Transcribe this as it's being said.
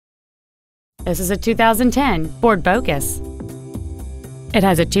This is a 2010 Ford Focus. It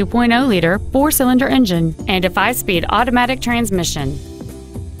has a 2.0-liter four-cylinder engine and a 5-speed automatic transmission.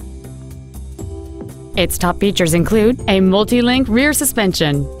 Its top features include a multi-link rear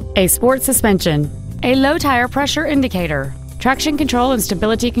suspension, a sport suspension, a low tire pressure indicator, traction control and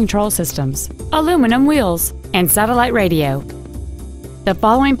stability control systems, aluminum wheels, and satellite radio. The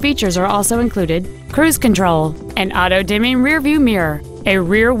following features are also included: cruise control, an auto-dimming rear-view mirror, a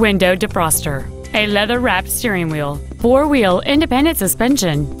rear window defroster, a leather-wrapped steering wheel, four-wheel independent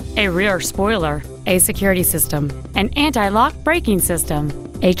suspension, a rear spoiler, a security system, an anti-lock braking system,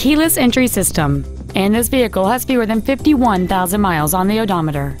 a keyless entry system, and this vehicle has fewer than 51,000 miles on the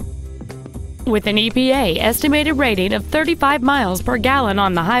odometer. With an EPA estimated rating of 35 miles per gallon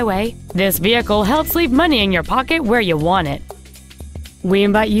on the highway, this vehicle helps leave money in your pocket where you want it. We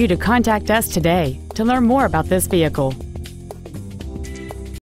invite you to contact us today to learn more about this vehicle.